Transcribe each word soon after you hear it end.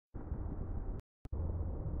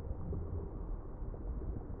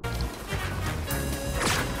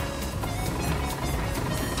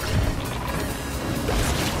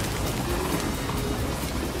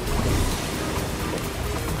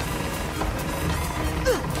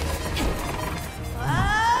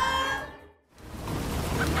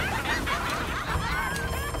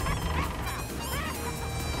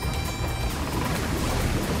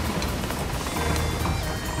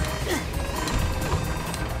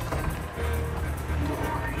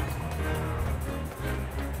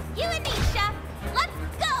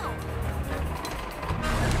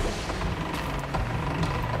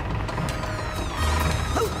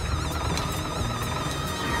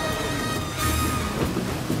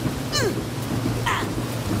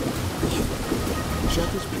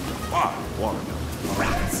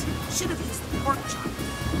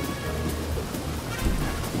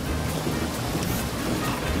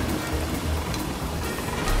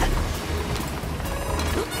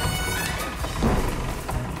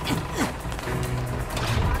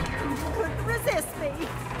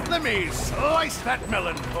Really slice that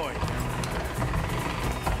melon for you.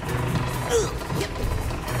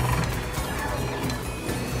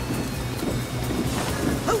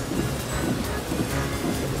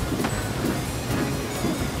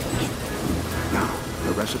 Now,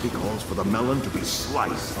 the recipe calls for the melon to be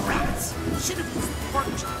sliced. Rats! Should have used the pork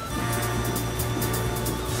chop.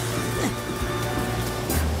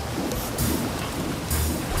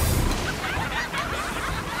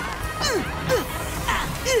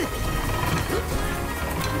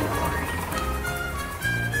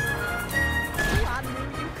 I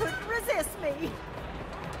knew you couldn't resist me.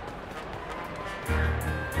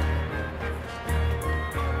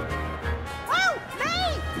 Oh, me!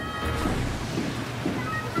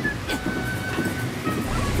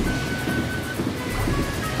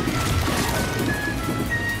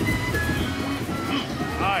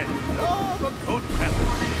 I love a good melon.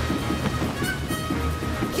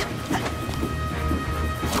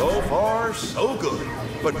 So far, so good.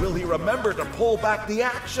 But will he remember to pull back the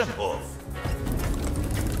action hoof?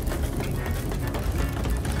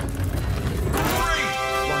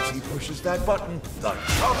 Great! Once he pushes that button, the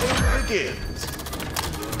chopping begins.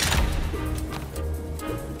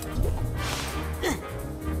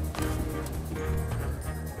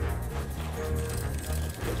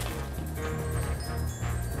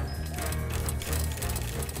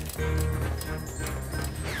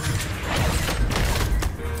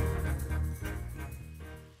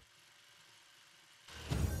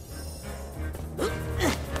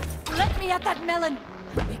 Let me at that melon.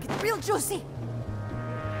 Make it real juicy.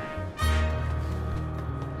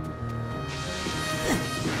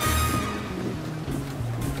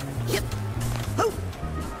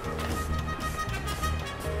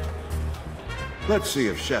 Let's see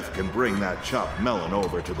if Chef can bring that chopped melon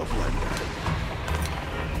over to the blender.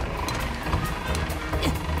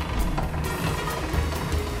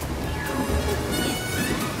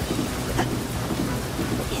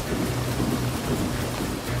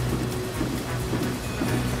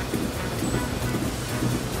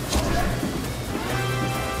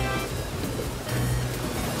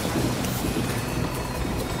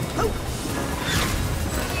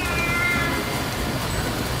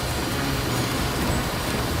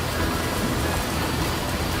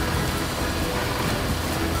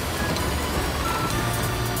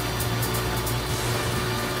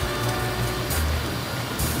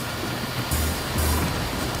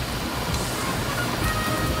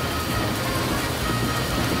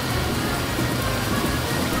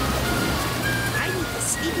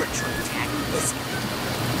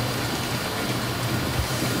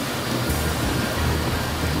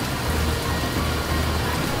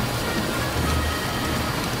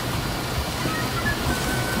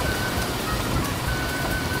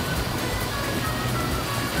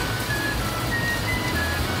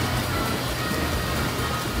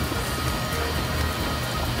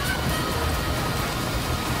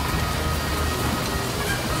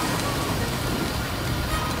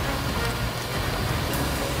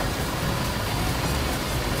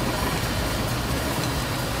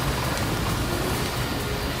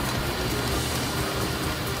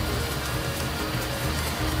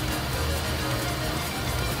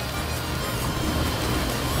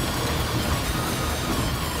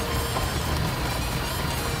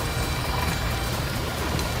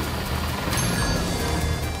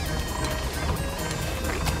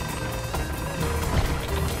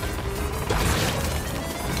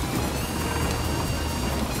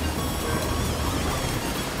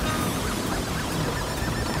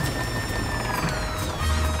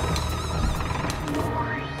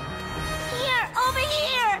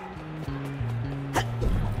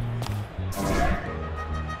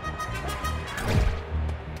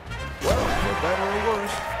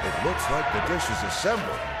 Looks like the dish is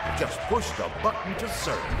assembled. Just push the button to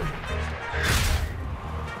serve.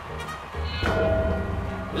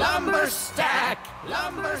 Lumber stack!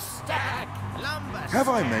 Lumber stack! Lumber stack! Have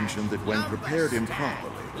I mentioned that when prepared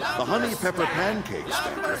improperly, the honey pepper pancake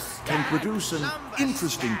stacker can produce an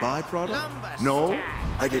interesting byproduct? No?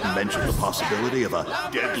 I didn't mention the possibility of a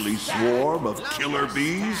deadly swarm of killer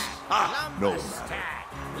bees? Ah, no matter.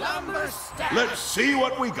 Let's see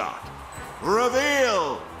what we got.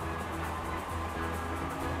 Reveal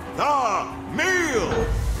the meal!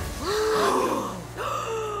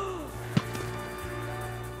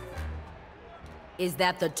 Is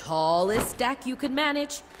that the tallest stack you could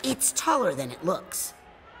manage? It's taller than it looks.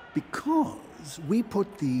 Because we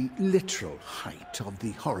put the literal height of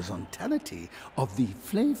the horizontality of the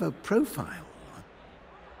flavor profile,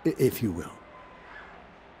 if you will.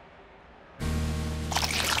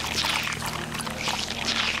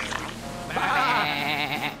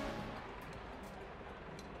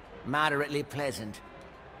 Moderately pleasant.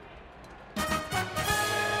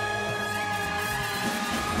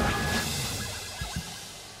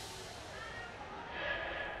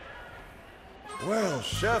 Well,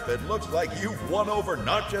 Chef, it looks like you've won over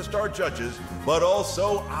not just our judges, but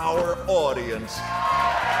also our audience.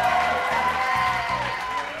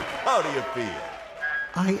 How do you feel?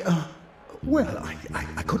 Well,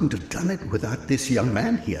 I couldn't have done it without this young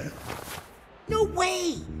man here. No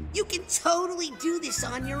way! You can totally do this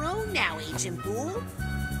on your own now, Agent Boole.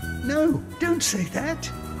 No, don't say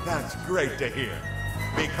that. That's great to hear.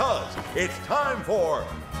 Because it's time for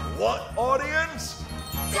what audience?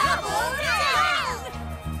 Double down!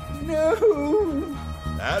 No!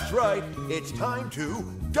 That's right, it's time to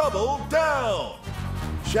double down!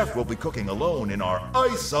 Chef will be cooking alone in our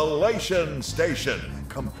isolation station,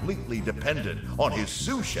 completely dependent on his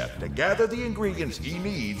sous chef to gather the ingredients he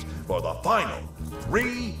needs for the final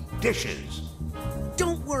 3 dishes.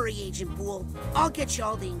 Don't worry, Agent Boole. I'll get you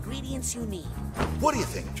all the ingredients you need. What do you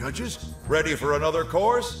think, judges? Ready for another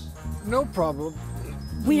course? No problem.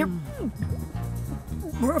 We're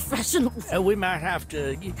professionals. We might have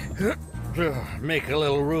to make a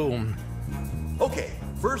little room. Okay,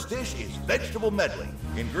 first dish is vegetable medley.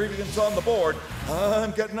 Ingredients on the board.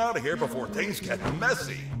 I'm getting out of here before things get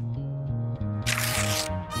messy.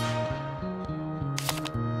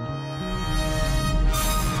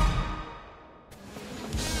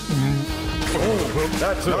 Oh,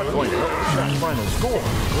 that's not going to help the chef's final score.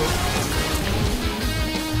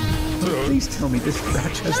 Please tell me this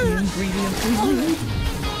batch has the ingredients we need.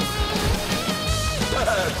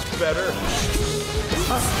 That's better.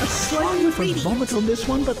 A slightly different vomit on this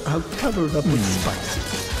one, but I'll cover it up with spices.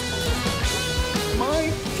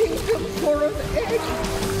 My kingdom for an egg!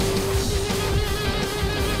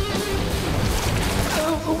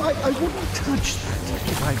 Oh, I wouldn't touch that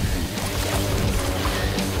if I may.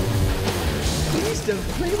 Please don't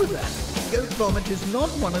play with that. Goat vomit is not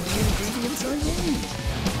one of the ingredients I need.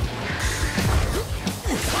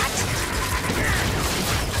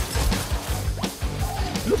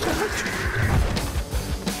 Look out!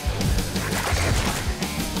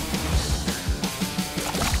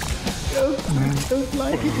 I don't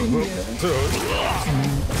like it in here.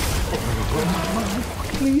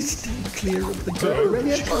 Please stay clear of the goat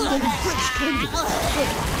wretch. Fresh candidates.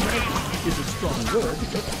 Is a strong word,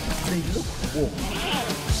 but they look warm.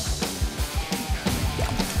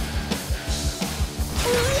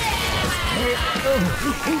 Oh,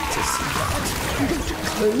 I hate to see that. I'm going to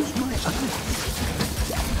close my eyes.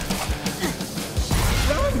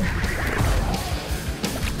 Run!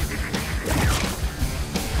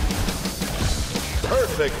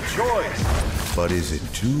 Perfect choice. But is it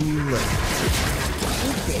too late? I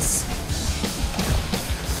need this.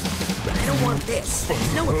 I don't want this.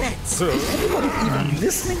 No offense. Is anybody even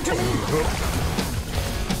listening to me?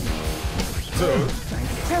 Thank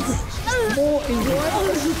heavens. More why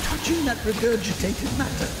are you touching that regurgitated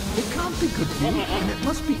matter? It can't be good for you, and it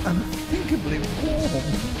must be unthinkably warm.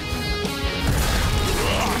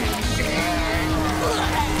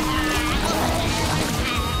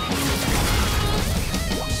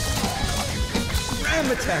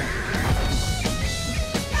 Ram attack!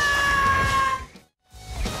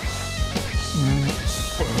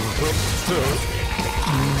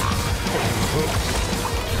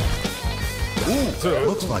 Ooh,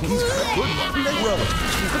 looks like he's got a good one. Relatively.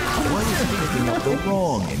 Why is he picking up the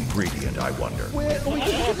wrong ingredient, I wonder? Where are we going to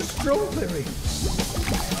get a strawberry?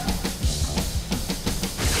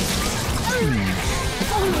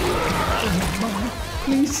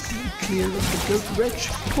 Please stay clear of the goat wretch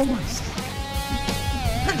for my sake.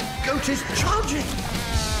 That goat is charging!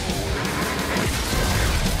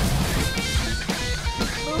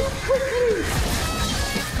 Oh, quickly!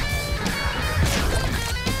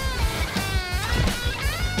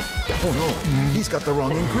 Oh no, he's got the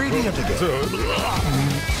wrong ingredient again.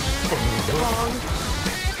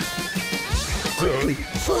 Quickly,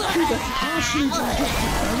 sort through that partially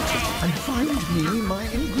digested and find me my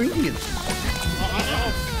ingredients.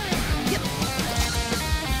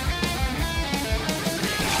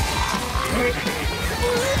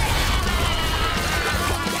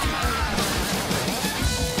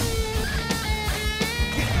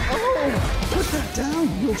 Oh, put that down.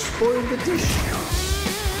 You'll spoil the dish.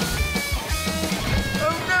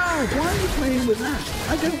 Oh no! Why are you playing with that?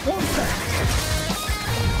 I don't want that.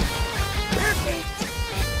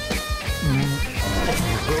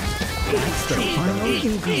 That's the final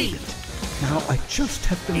ingredient. Now I just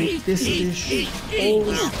have to make this dish all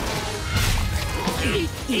right.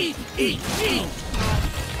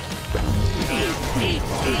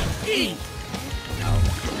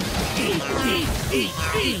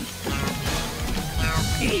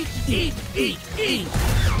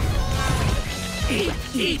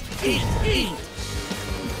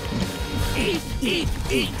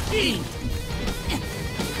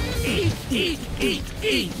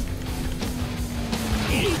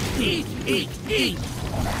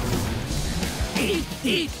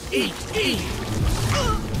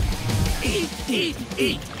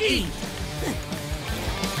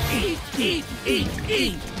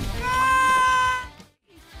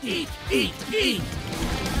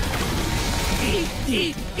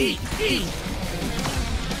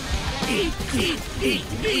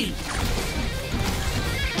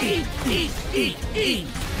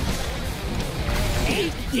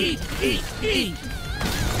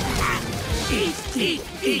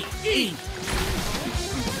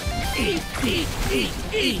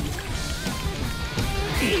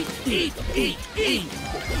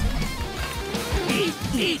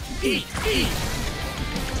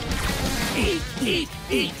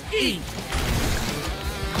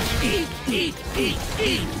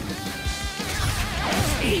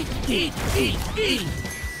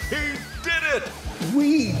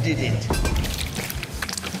 We did it!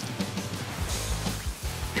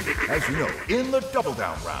 As you know, in the double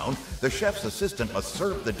down round, the chef's assistant must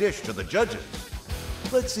serve the dish to the judges.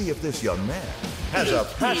 Let's see if this young man has a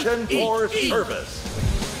passion for service.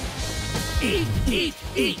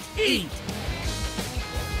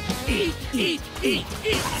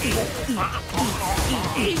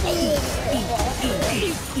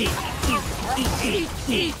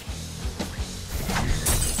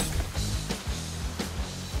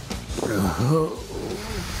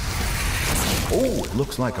 Oh, it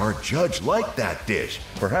looks like our judge liked that dish.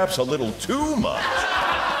 Perhaps a little too much.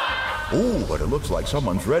 Oh, but it looks like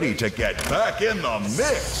someone's ready to get back in the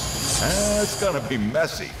mix. It's gonna be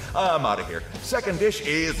messy. I'm out of here. Second dish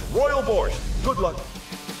is royal borscht. Good luck.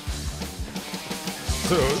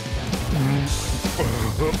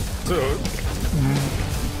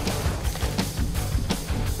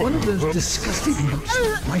 One of those disgusting lumps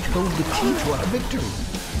might hold the key to our victory.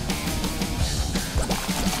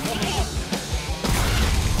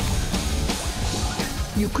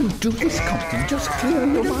 You can do this, Compton. Just clear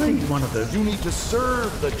your mind. One of those. You need to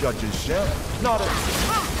serve the judge's chef, not a...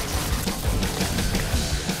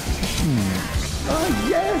 Ah,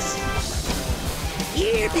 yes!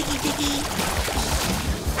 Here, Piggy Piggy.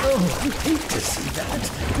 Oh, I hate to see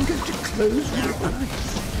that. I'm going to close your eyes.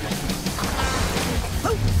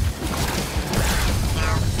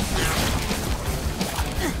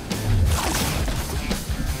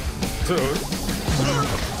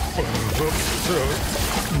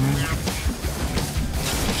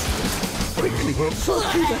 Quickly, sort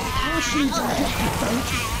through that partially digested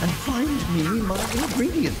pouch and find me my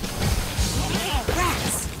ingredient.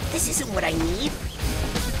 Rats, this isn't what I need.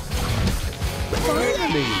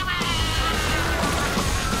 Finally!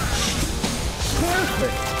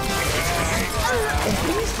 Perfect! Oh,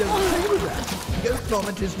 please don't play with that. Goat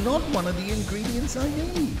vomit is not one of the ingredients I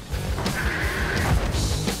need.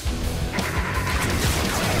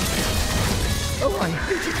 Oh, I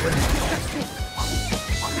hate it when it's distracting.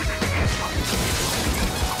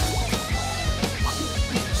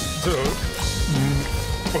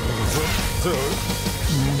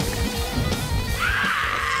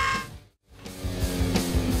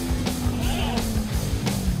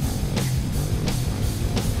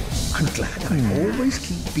 I'm glad I always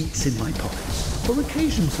keep beets in my pockets for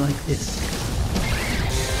occasions like this.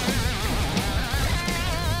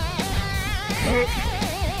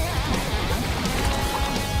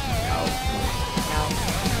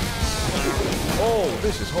 Oh,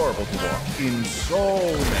 this is horrible to watch in so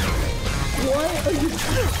many ways. Why are you...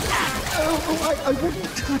 Oh, I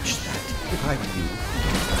wouldn't touch that if I were you.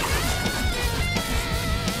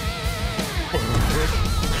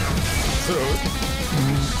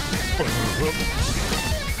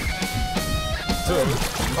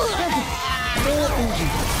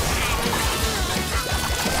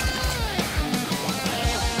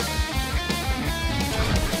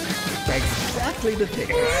 Exactly the thing.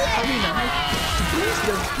 Hurry now. Please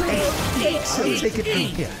don't play. So take it from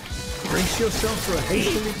here. Brace yourself for a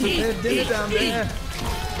hastily prepared dinner down there.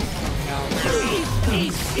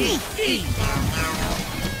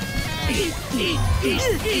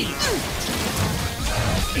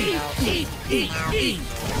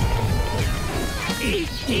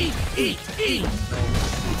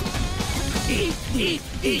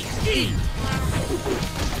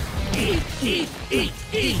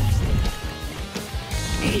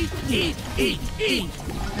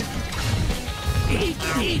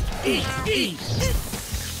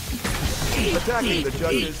 Attacking the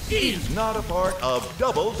judges is not a part of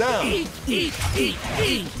Double Down.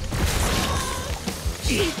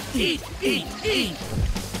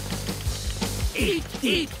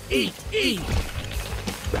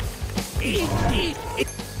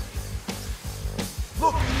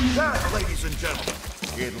 Look at that, ladies and gentlemen.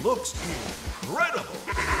 It looks incredible,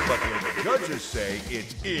 but the judges say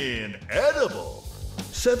it's inedible.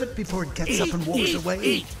 Serve it before it gets up and walks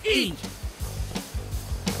away.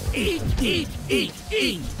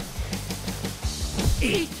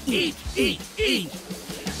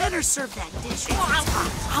 Better serve that dish.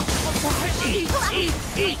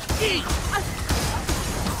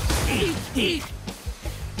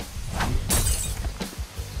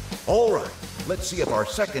 All right, let's see if our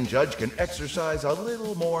second judge can exercise a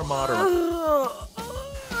little more moderation.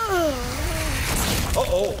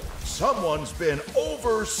 Uh-oh, someone's been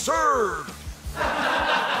overserved.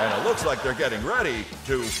 And it looks like they're getting ready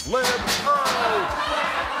to flip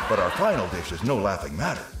out. But our final dish is no laughing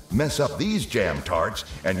matter. Mess up these jam tarts,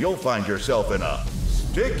 and you'll find yourself in a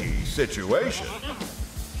sticky situation.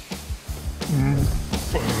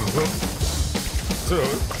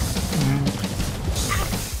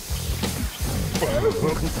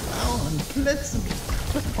 How unpleasant.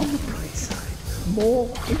 But on the bright side, more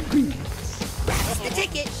ingredients. That's the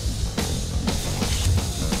ticket.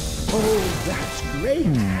 Oh, that's great.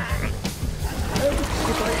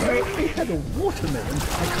 If I only had a watermelon,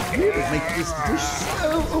 I could really make this dish.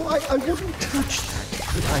 I wouldn't touch that,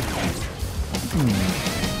 could I?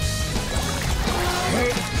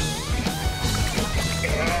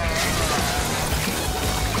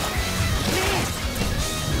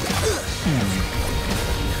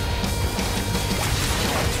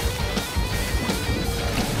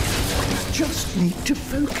 Just need to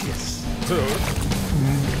focus. Oh,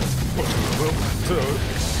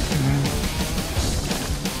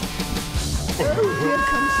 here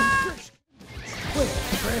comes some fresh. Well,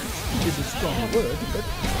 fresh is a strong word, but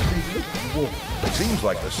they look warm. It seems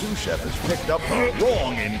like the sous chef has picked up the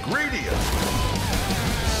wrong ingredient.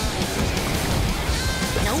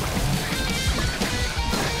 Nope.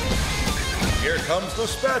 Here comes the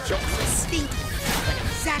spatula. Stinky, but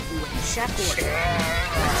exactly what the chef ordered.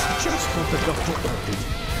 That's just what the doctor ordered.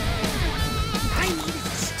 I needed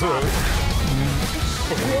to stop.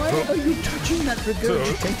 Why are you touching that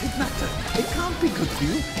regurgitated matter? It can't be good for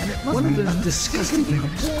you, and it must be one of those disgusting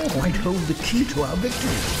lumps might hold the key to our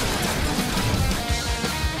victory.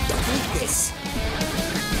 Take this.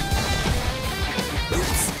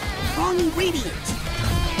 Oops, wrong ingredient.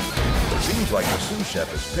 Seems like the sous chef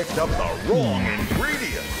has picked up the wrong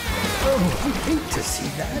ingredient. Oh, I hate to see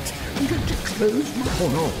that. I'm going to close my... Oh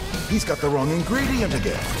no, he's got the wrong ingredient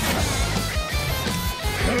again.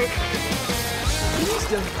 Please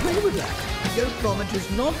don't play with that. Goat vomit is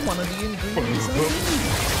not one of the ingredients I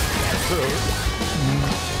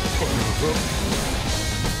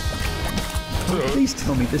need. Please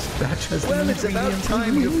tell me this batch has the ingredients. Well, it's about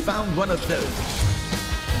time you found one of those.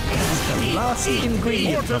 This is the last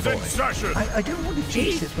ingredient, my boy. I don't want to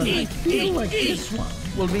jinx it, but I feel like this one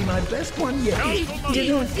will be my best one yet.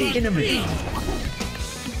 Dinner in a minute.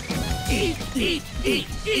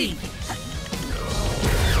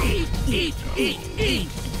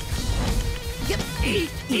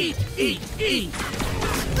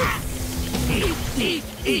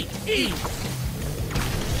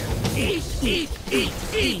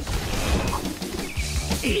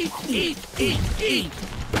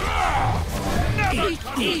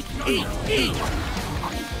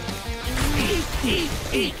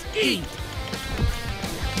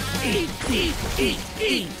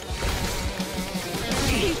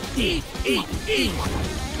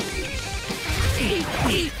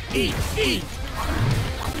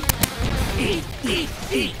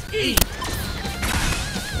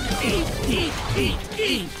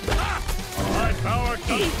 My power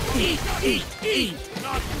comes.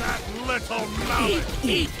 Not that little mallet.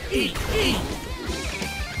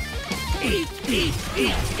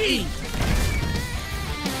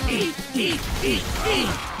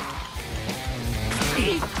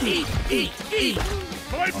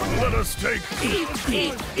 Fight for the little steak.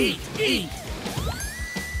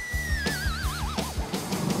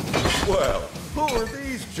 Well, who are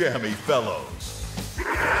these jammy fellows?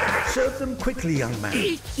 Serve them quickly, young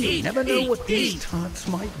man. You never know what these tarts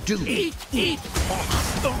might do.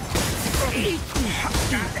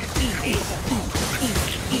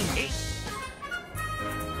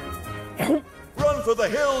 Run for the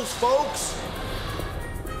hills, folks!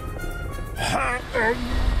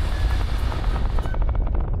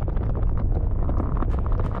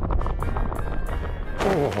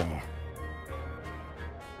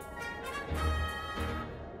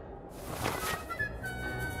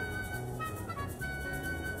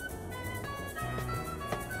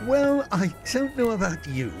 Well, I don't know about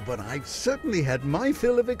you, but I've certainly had my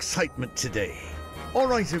fill of excitement today. All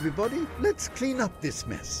right, everybody, let's clean up this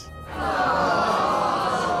mess.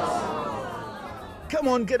 Come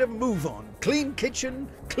on, get a move on. Clean kitchen,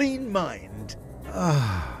 clean mind.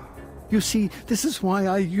 You see, this is why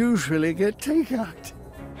I usually get takeout.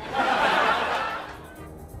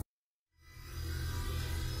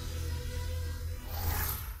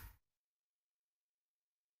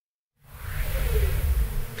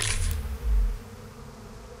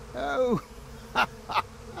 Oh,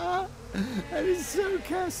 that is so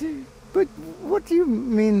Cassie. But what do you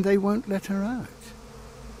mean they won't let her out?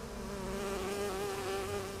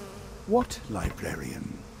 What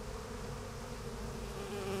librarian?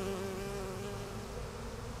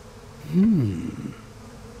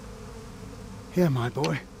 Here, my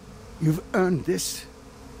boy. You've earned this.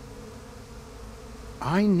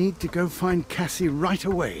 I need to go find Cassie right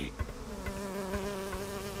away.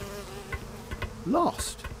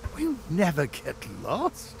 Lost? We'll never get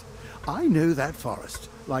lost. I know that forest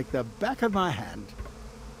like the back of my hand.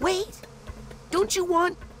 Wait! Don't you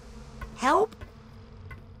want help?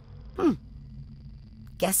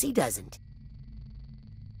 Guess he doesn't.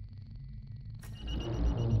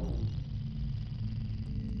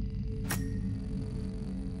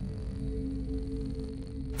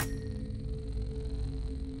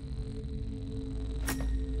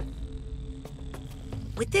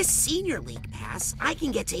 With this Senior League pass, I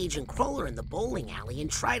can get to Agent Crawler in the bowling alley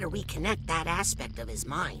and try to reconnect that aspect of his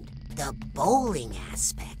mind. The bowling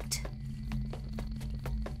aspect.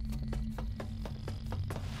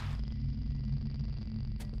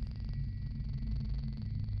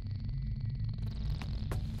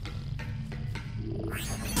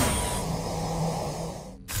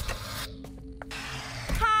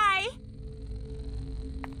 Hi!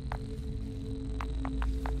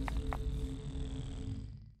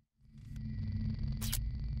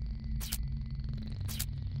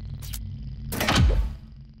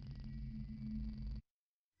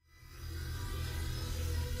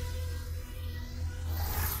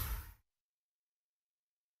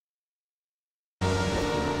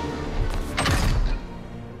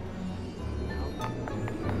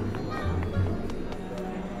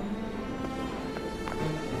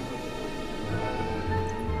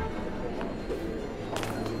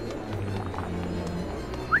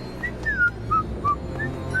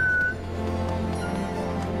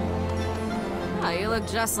 You look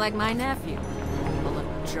just like my nephew. A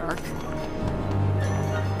little jerk.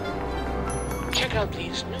 Check out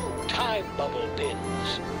these new time bubble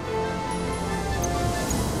bins.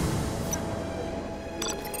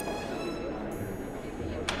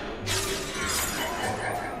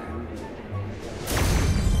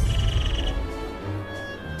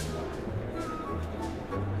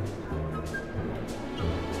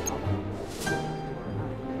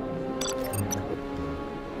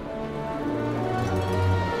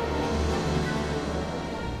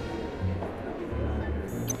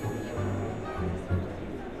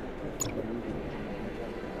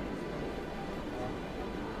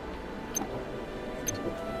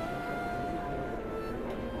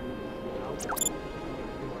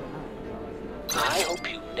 I hope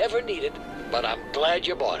you never need it, but I'm glad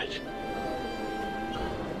you bought it.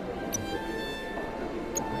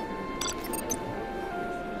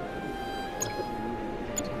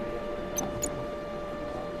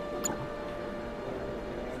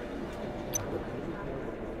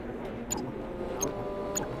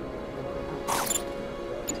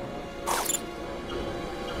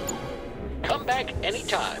 Come back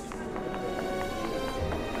anytime.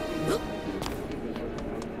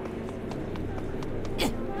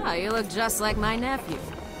 Oh, you look just like my nephew.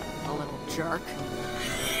 A little jerk.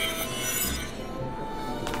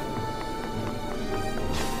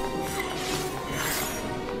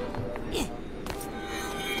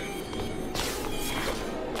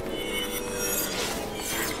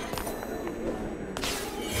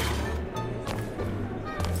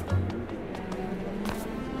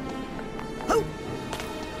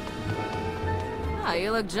 Oh,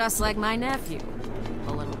 you look just like my nephew.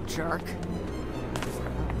 A little jerk.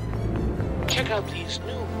 Check out these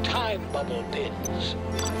new time bubble bins.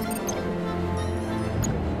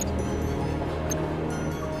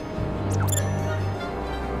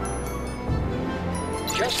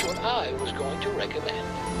 Just what I was going to recommend.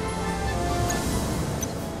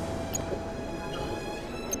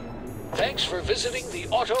 Thanks for visiting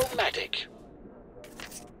the Automatic.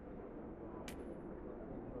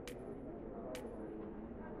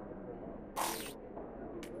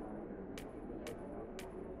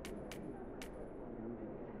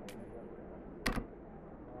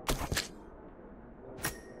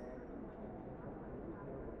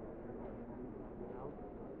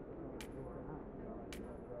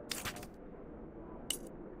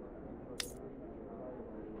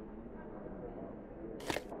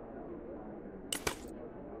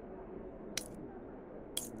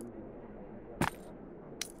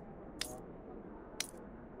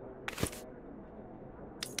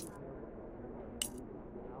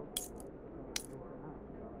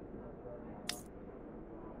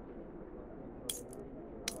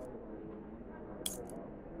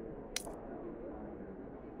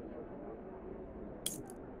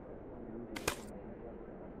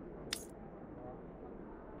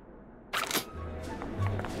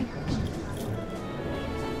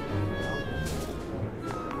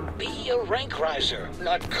 Be a rank riser,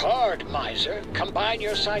 not card miser. Combine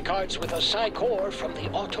your Psy cards with a Psy core from the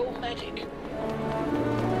automatic.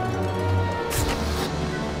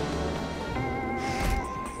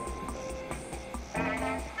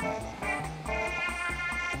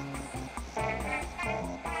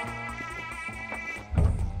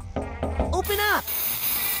 Open up!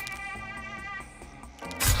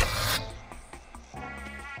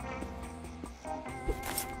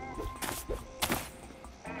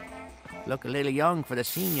 Look a little young for the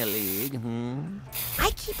senior league,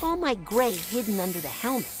 I keep all my gray hidden under the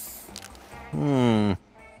helmet.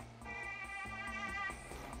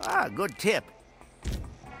 Ah, good tip.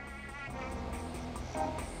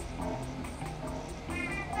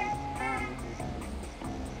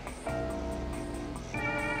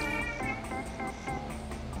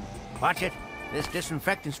 Watch it. This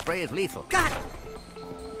disinfectant spray is lethal. Got it!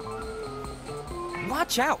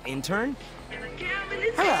 Watch out, intern.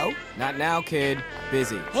 Hello. Not now, kid.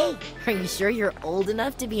 Busy. Hey. Are you sure you're old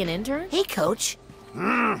enough to be an intern? Hey, Coach.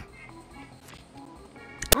 Aren't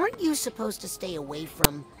you supposed to stay away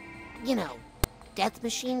from, you know, death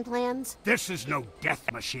machine plans? This is no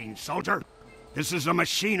death machine, soldier. This is a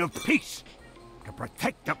machine of peace. To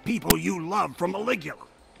protect the people you love from Maligula.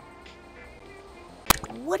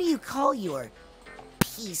 What do you call your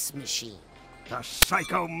peace machine? The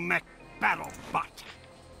Psycho Mech Battle Bot.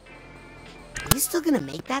 Are you still gonna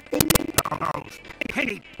make that thing? Those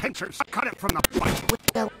penny pinchers cut it from the butt.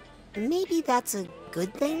 Well, maybe that's a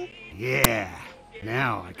good thing? Yeah.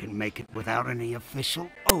 Now I can make it without any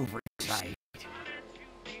official oversight.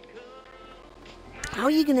 How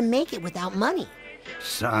are you gonna make it without money?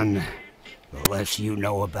 Son, the less you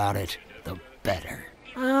know about it, the better.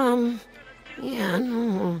 Yeah,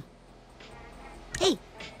 no. Hey,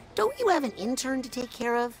 don't you have an intern to take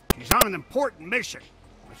care of? She's on an important mission.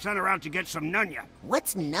 I sent her out to get some Nunya.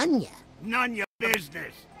 What's Nunya? Nunya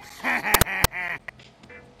business. I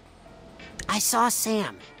saw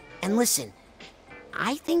Sam. And listen,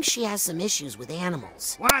 I think she has some issues with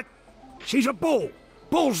animals. What? She's a bull.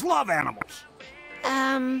 Bulls love animals.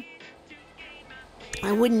 I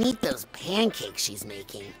wouldn't eat those pancakes she's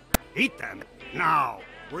making. Eat them? No.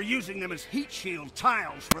 We're using them as heat shield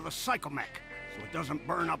tiles for the Psychomech, so it doesn't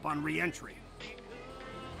burn up on re-entry.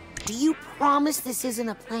 Do you promise this isn't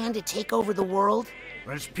a plan to take over the world?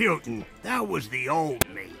 Rasputin, that was the old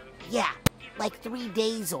me. Yeah, like 3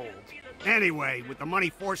 days old. Anyway, with the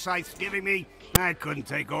money Forsyth's giving me, I couldn't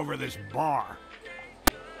take over this bar.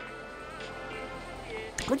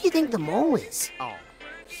 What do you think the mole is? Oh,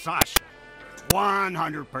 Sasha.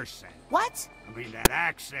 100%. What? I mean, that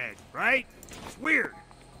accent, right? It's weird.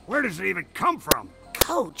 Where does it even come from?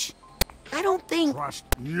 Coach, I don't think... Trust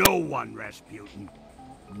no one, Rasputin.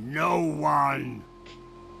 No one.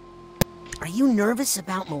 Are you nervous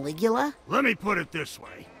about Maligula? Let me put it this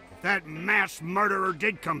way. If that mass murderer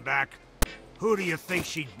did come back, who do you think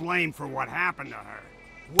she'd blame for what happened to her?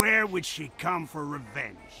 Where would she come for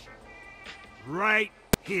revenge? Right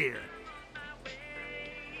here.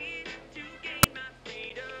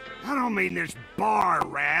 I don't mean this bar,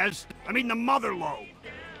 Raz. I mean the mother lobe.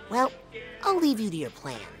 Well, I'll leave you to your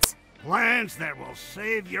plans. Plans that will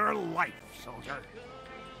save your life, soldier.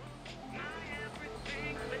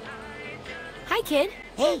 Hi, kid.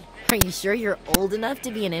 Hey. Are you sure you're old enough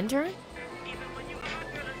to be an intern?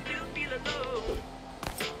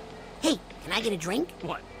 Hey, can I get a drink?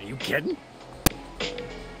 What, are you kidding?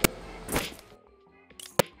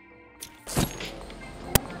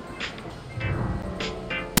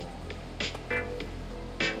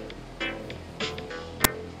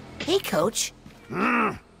 Hey, Coach.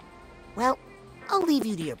 Well, I'll leave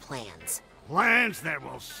you to your plans. Plans that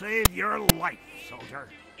will save your life, soldier.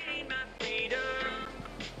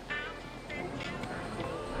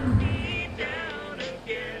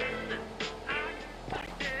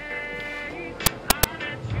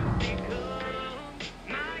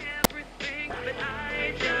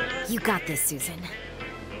 You got this, Susan.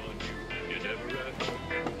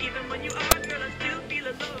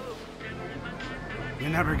 You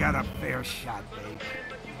never got a fair shot, babe.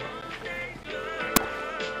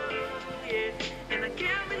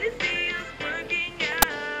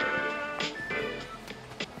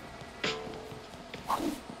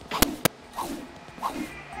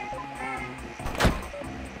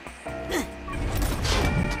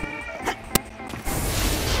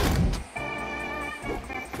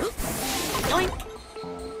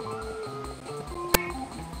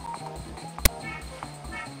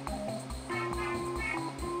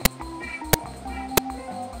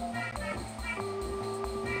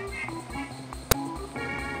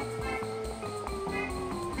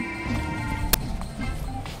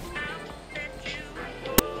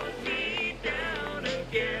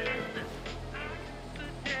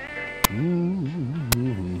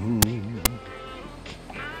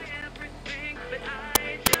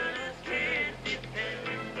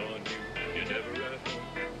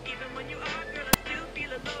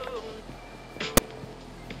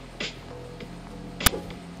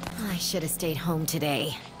 should have stayed home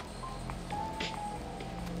today.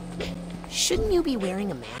 Shouldn't you be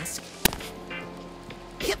wearing a mask?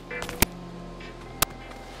 Yep.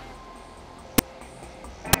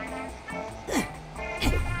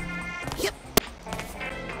 Yep.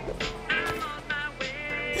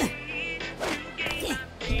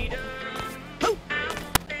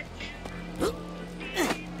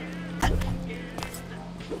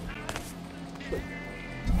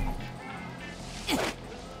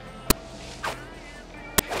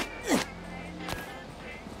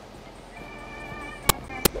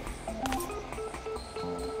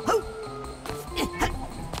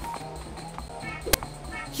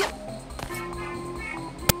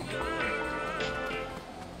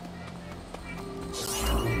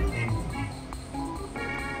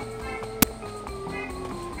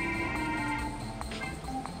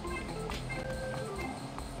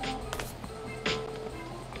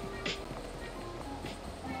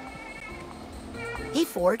 Hey,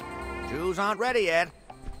 Ford. Shoes aren't ready yet.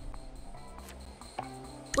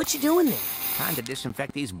 What you doing there? Trying to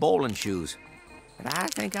disinfect these bowling shoes. But I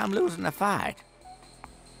think I'm losing the fight.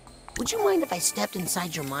 Would you mind if I stepped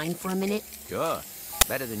inside your mind for a minute? Sure.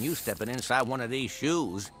 Better than you stepping inside one of these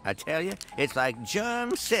shoes. I tell you, it's like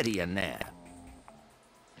Germ City in there.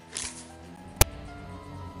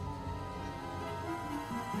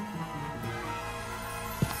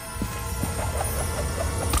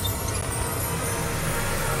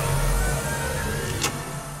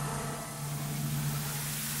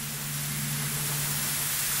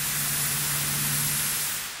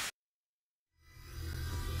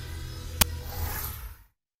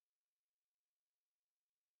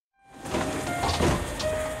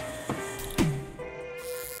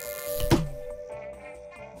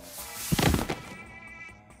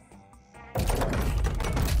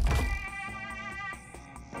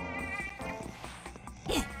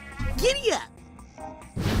 Giddy up!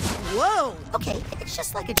 Whoa! Okay, it's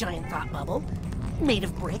just like a giant thought bubble, made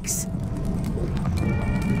of bricks.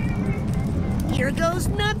 Here goes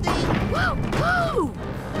nothing! Whoa! Whoa!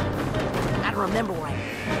 Gotta remember where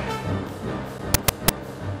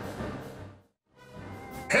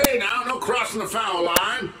Hey now, no crossing the foul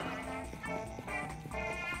line!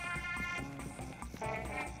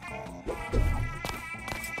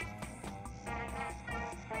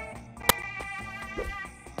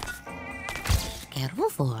 Careful,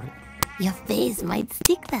 Ford. Your face might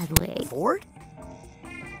stick that way. Ford?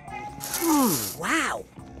 Wow.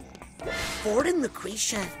 Ford and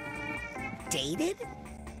Lucretia dated?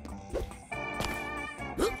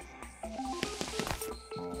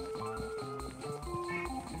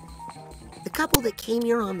 The couple that came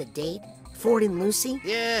here on the date, Ford and Lucy?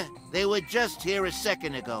 Yeah, they were just here a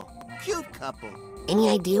second ago. Cute couple. Any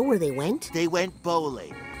idea where they went? They went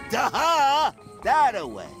bowling. Duh! That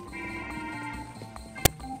away.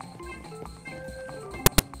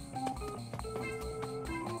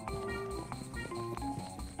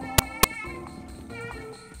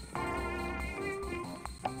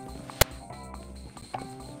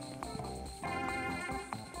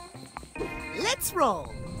 Let's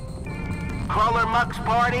roll. Crawler Muck's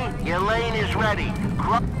party, your lane is ready.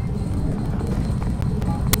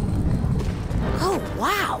 Oh,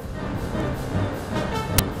 wow.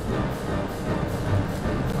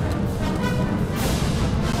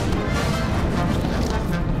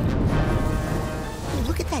 Hey,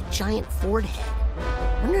 look at that giant Ford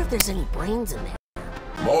head. Wonder if there's any brains in there.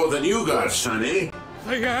 More than you got, Sonny.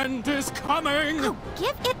 The end is coming! Oh,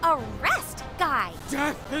 give it a rest, guy!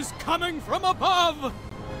 Death is coming from above!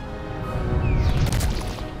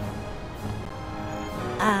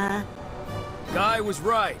 Guy was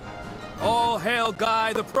right. All hail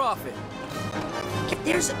Guy the Prophet. If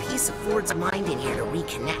there's a piece of Ford's mind in here to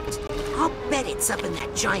reconnect, I'll bet it's up in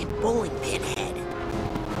that giant bowling pin head.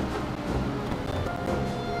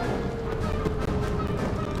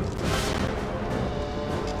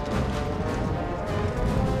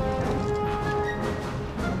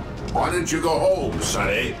 Why didn't you go home,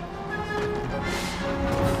 Sonny?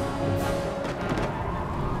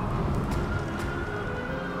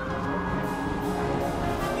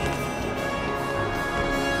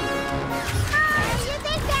 You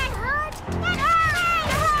think that hurt? That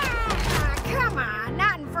hurt! Come on,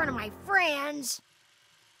 not in front of my friends.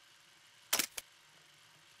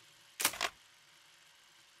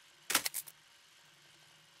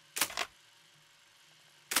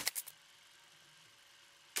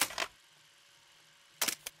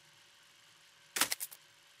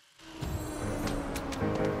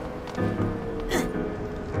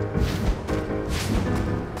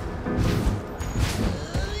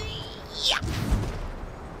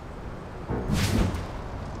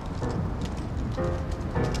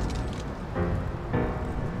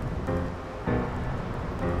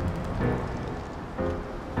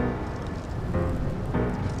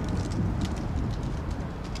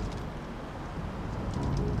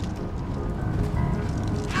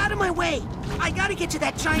 my way! I gotta get to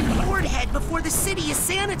that giant horde head before the city is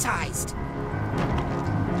sanitized!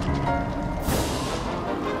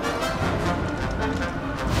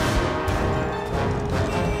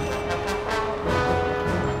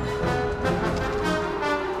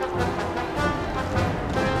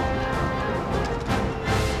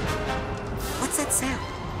 What's that sound?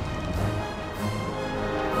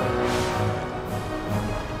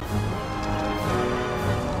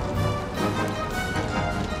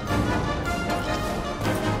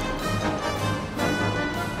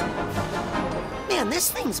 This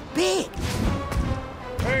thing's big.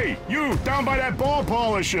 Hey, you down by that ball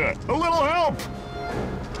polisher. A little help.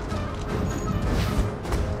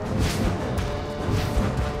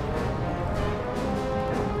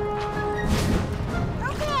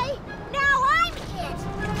 Okay, now I'm it.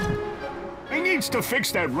 I needs to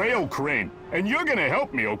fix that rail crane, and you're gonna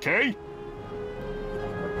help me, okay?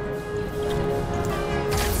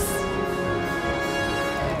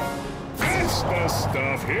 That's the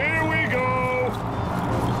stuff. Here we go.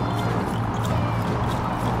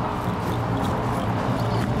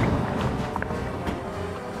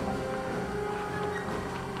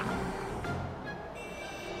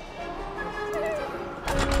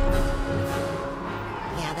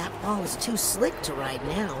 It's too slick to ride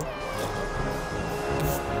now.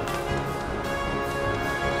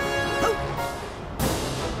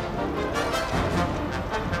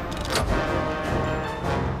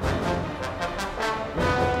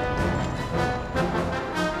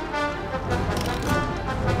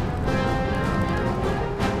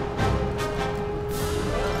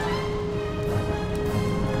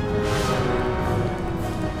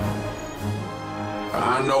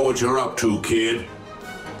 I know what you're up to, kid.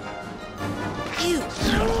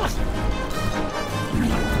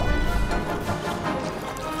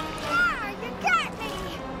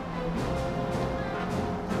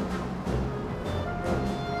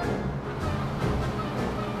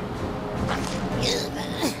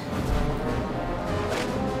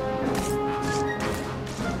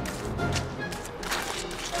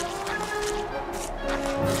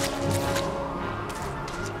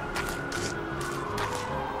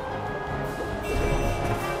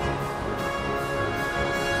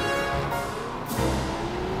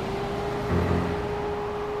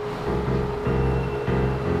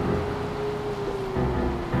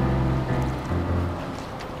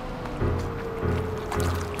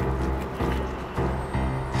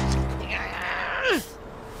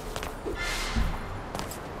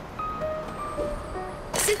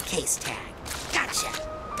 Suitcase tag. Gotcha.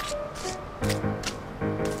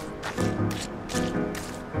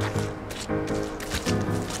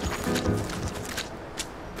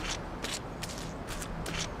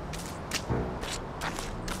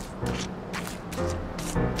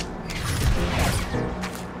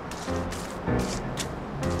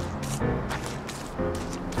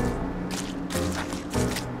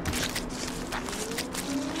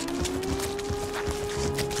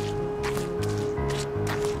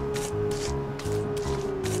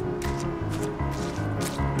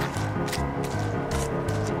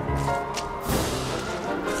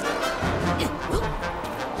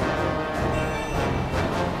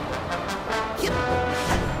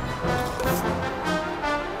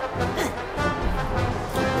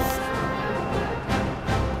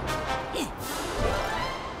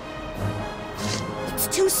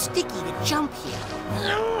 Too sticky to jump here.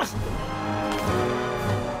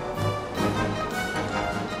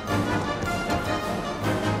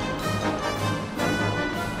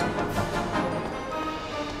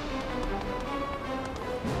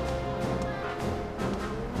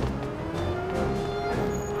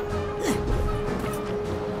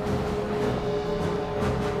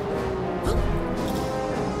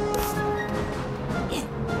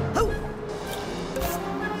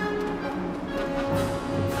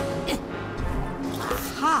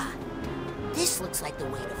 Looks like the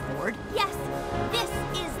way to Ford. Yes, this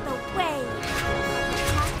is the way. The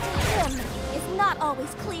path to him is not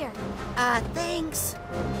always clear. Thanks.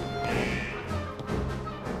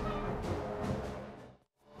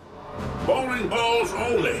 Bowling balls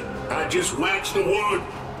only. I just waxed the wood.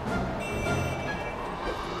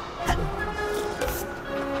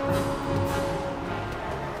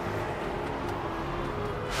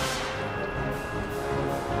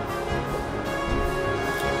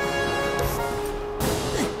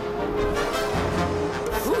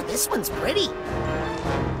 This one's pretty.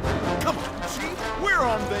 Come on, Chief. We're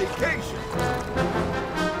on vacation.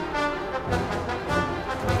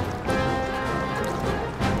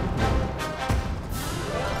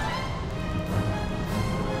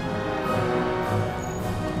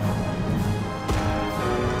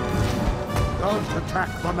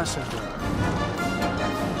 attack the messenger.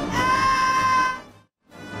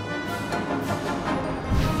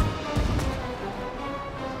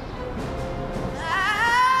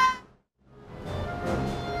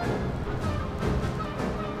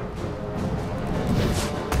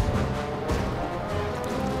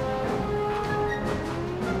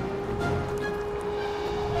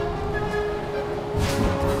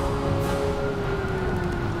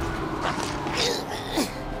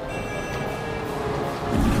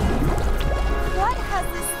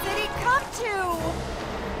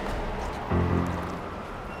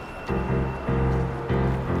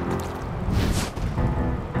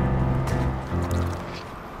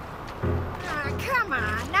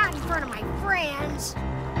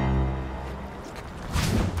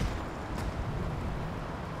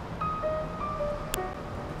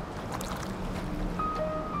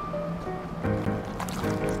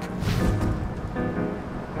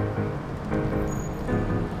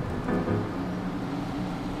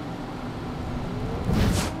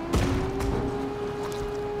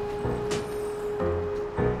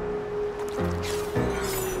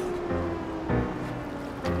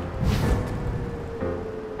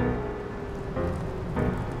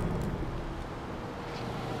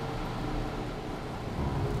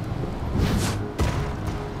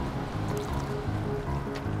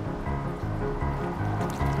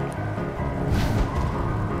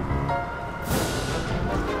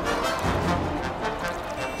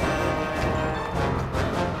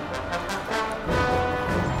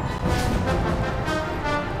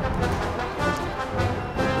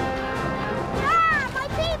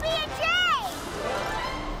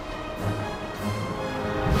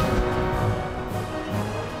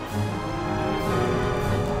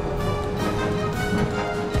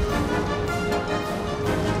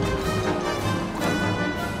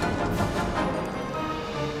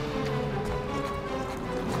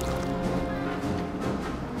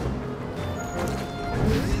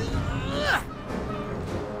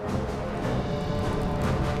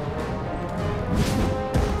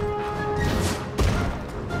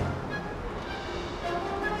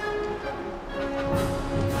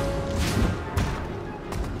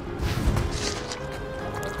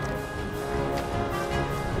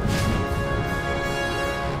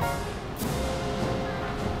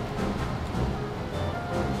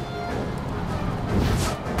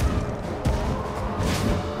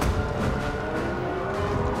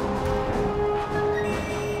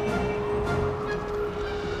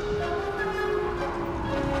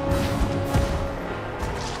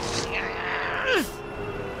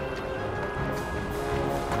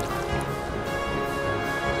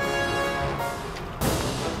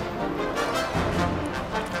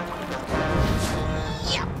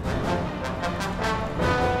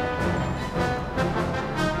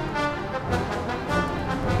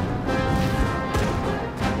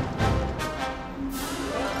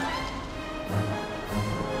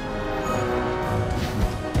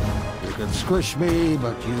 You can squish me,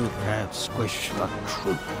 but you can't squish the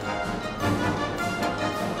truth.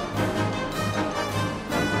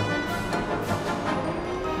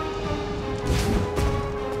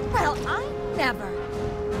 Well, I never.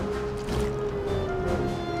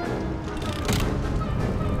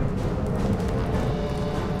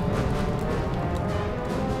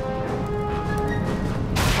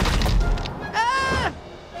 Ah!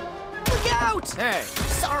 Look out! Hey!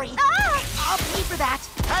 Sorry. I'll pay for that.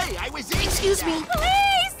 Hey, I was in. Excuse me.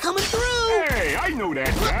 Please! Coming through! Hey, I know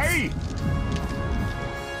that guy!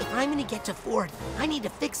 If I'm gonna get to Ford, I need to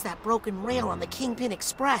fix that broken rail on the Kingpin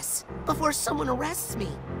Express before someone arrests me.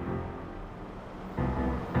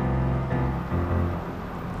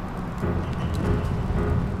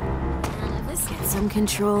 Let's get some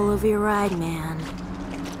control over your ride, man.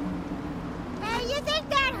 Hey, you think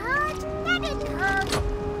that hurt? That didn't hurt.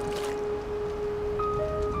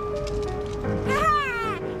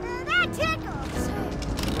 That tickles.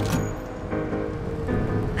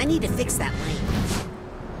 I need to fix that lane.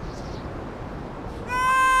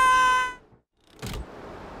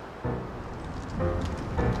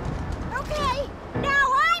 Okay,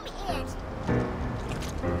 now I'm it.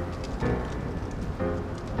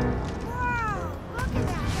 Whoa, look at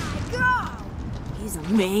that guy go. He's a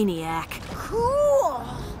maniac. Cool.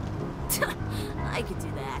 I could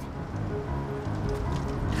do that.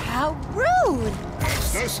 How rude.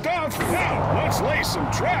 The stuff! Now, let's lay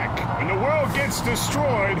some track. When the world gets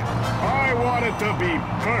destroyed, I want it to be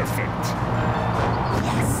perfect.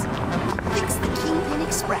 Yes. Fix the Kingpin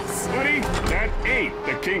Express. Buddy, that ain't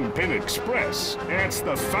the Kingpin Express. That's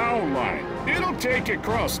the foul line. It'll take you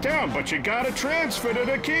across town, but you gotta transfer to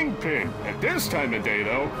the Kingpin. At this time of day,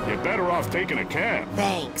 though, you're better off taking a cab.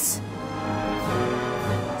 Thanks.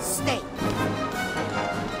 Stay.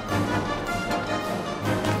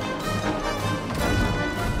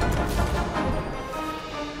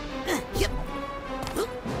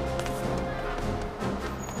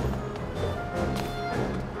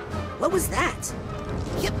 What was that?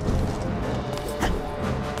 Yep.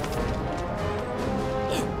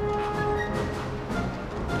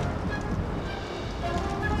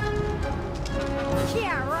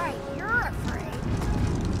 Yeah, right. You're afraid.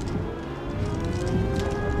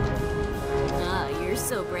 Ah, you're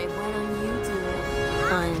so brave. Why don't you do it?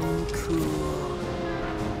 Uncool.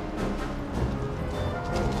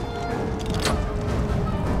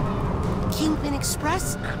 Kingpin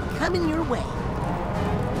Express, I'm coming your way.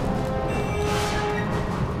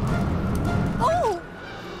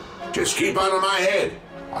 Just keep under my head,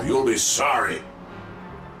 or you'll be sorry.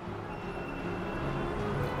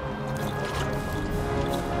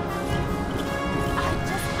 I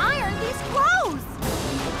just ironed these clothes!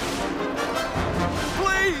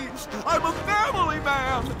 Please! I'm a family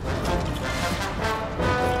man!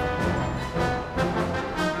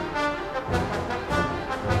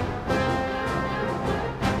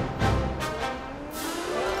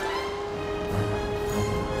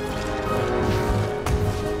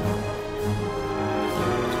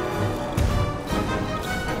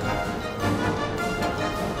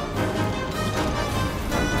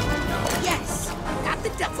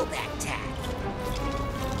 Duffel bag tag.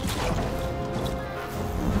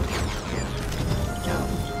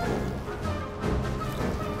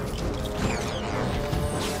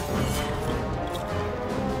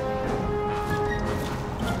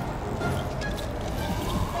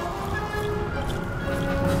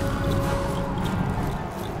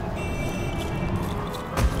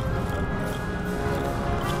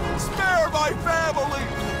 Spare my family!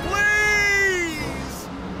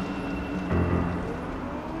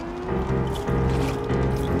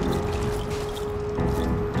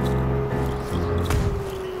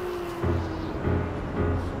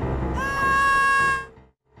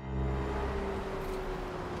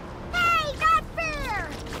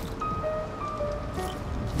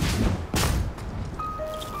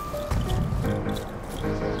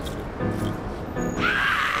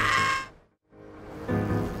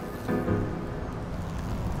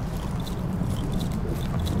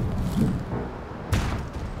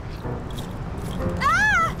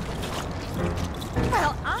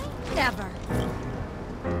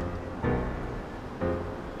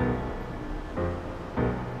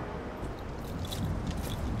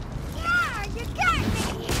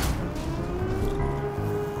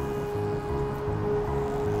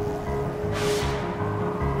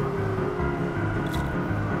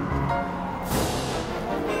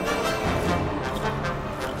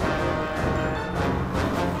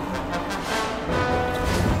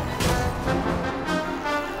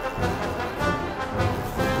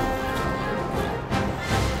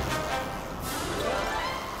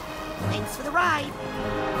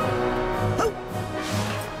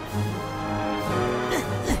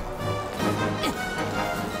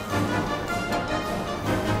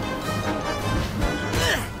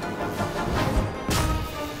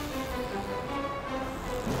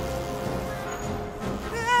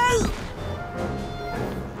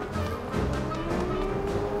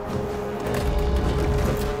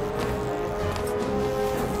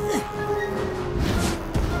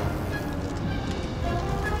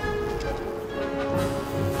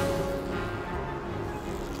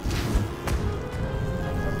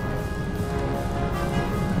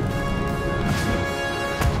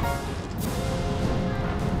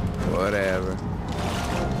 Whatever.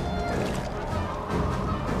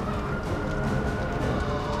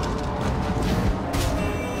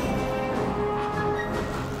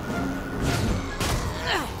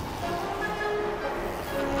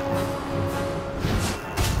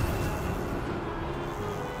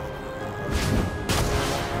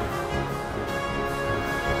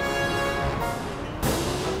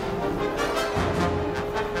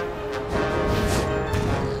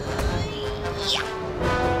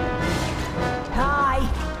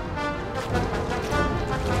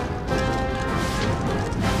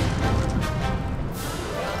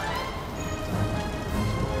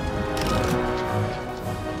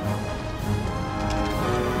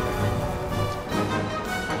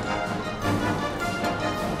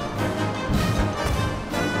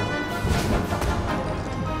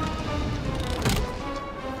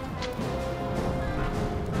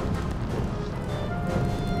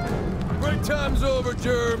 over,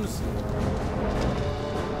 germs.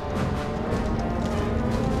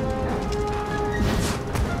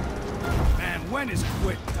 Man, when is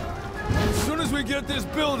quit time? As soon as we get this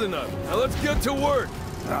building up. Now let's get to work.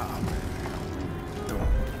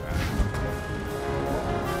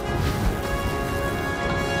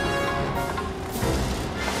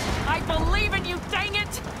 I believe in you, dang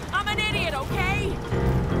it! I'm an idiot, okay?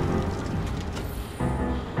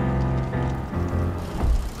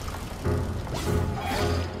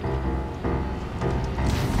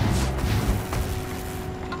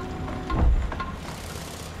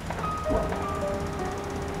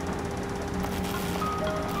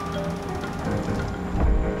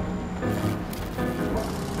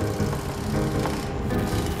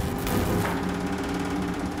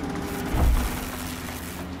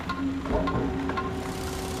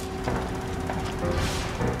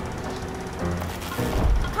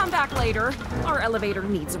 Back later. Our elevator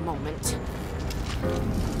needs a moment.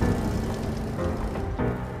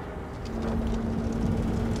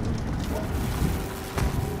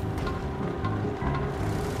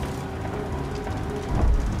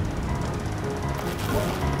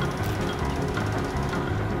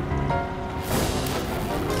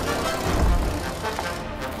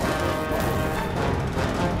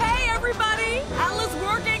 Hey, everybody! Ella's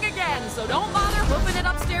working again, so don't bother hooping it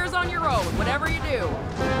upstairs on your own, whatever you do.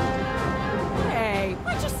 Hey,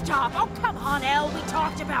 why'd you stop? Oh, come on, Elle. We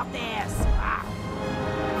talked about this. Ah.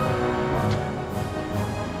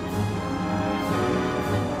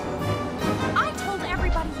 I told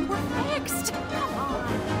everybody you were fixed. Come on.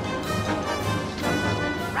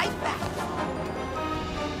 Right back.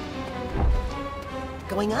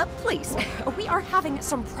 Going up? Please, we are having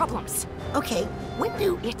some problems. Okay, when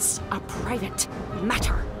do... It's a private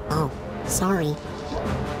matter. Oh, sorry.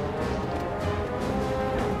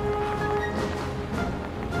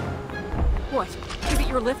 What? Is it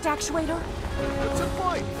your lift actuator? What's the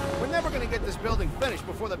point? We're never gonna get this building finished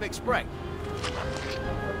before the big spray.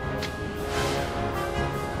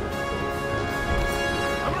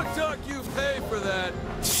 I'm gonna talk you pay for that.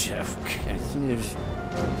 Chef.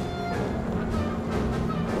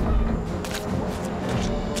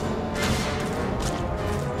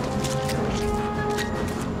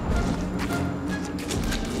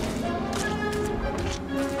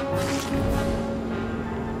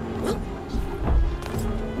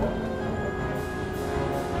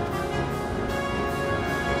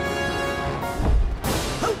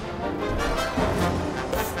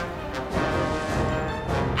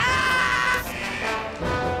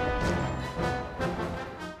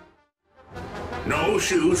 No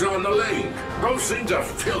shoes on the lane. Those things are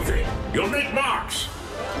filthy. You'll make marks.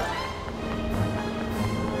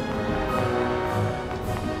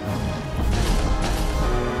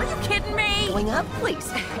 Are you kidding me? Going up?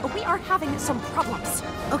 Please, we are having some problems.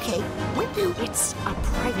 Okay, when do... It's a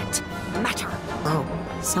private matter. Oh,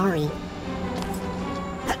 sorry.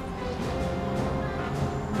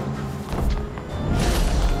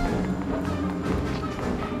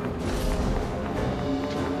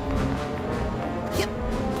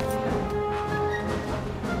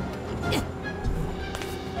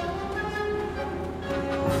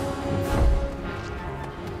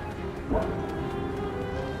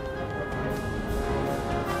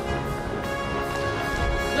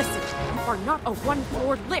 Not a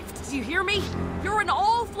one-floor lift. Do you hear me? You're an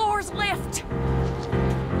all-floors lift.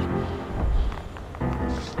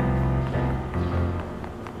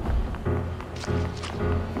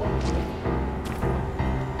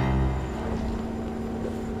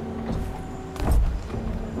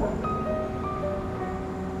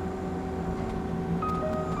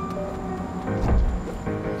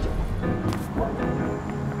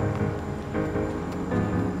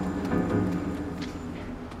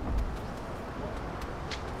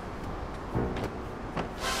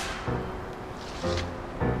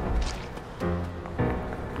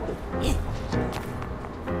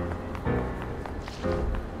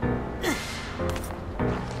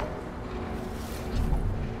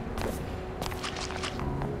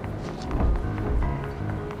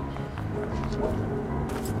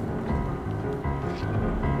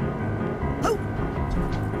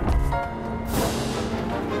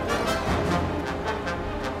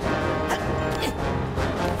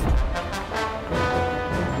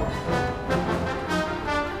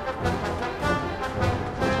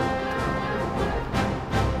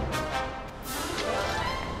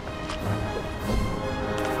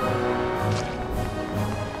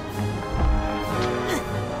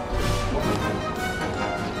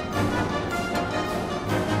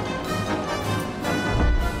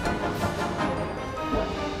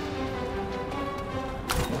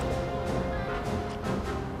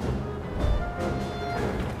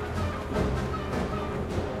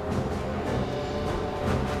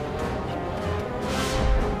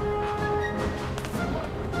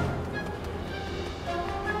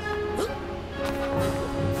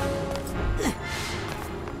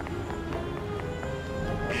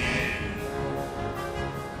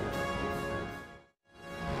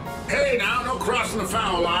 crossing the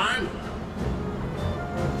foul line.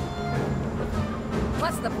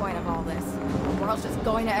 What's the point of all this? The world's just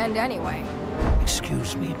going to end anyway.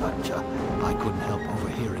 Excuse me, but I couldn't help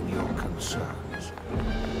overhearing your concerns.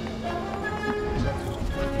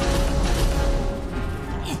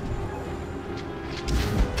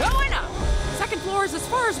 Going up! Second floor is as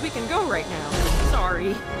far as we can go right now.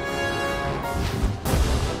 Sorry.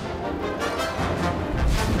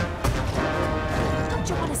 Don't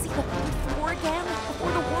you want to see the third floor again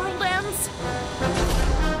before the world ends?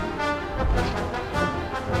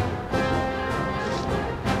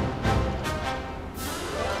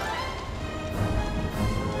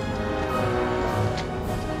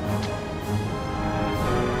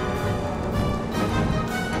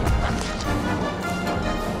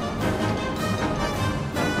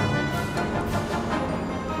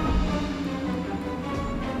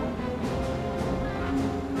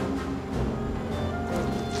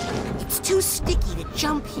 Too sticky to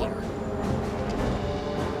jump here.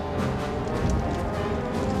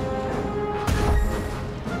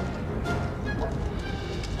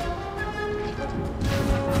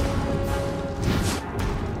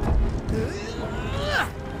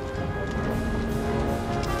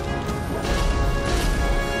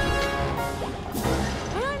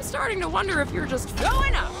 I'm starting to wonder if you're just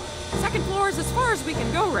going up. Second floor is as far as we can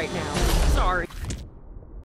go right now. Sorry.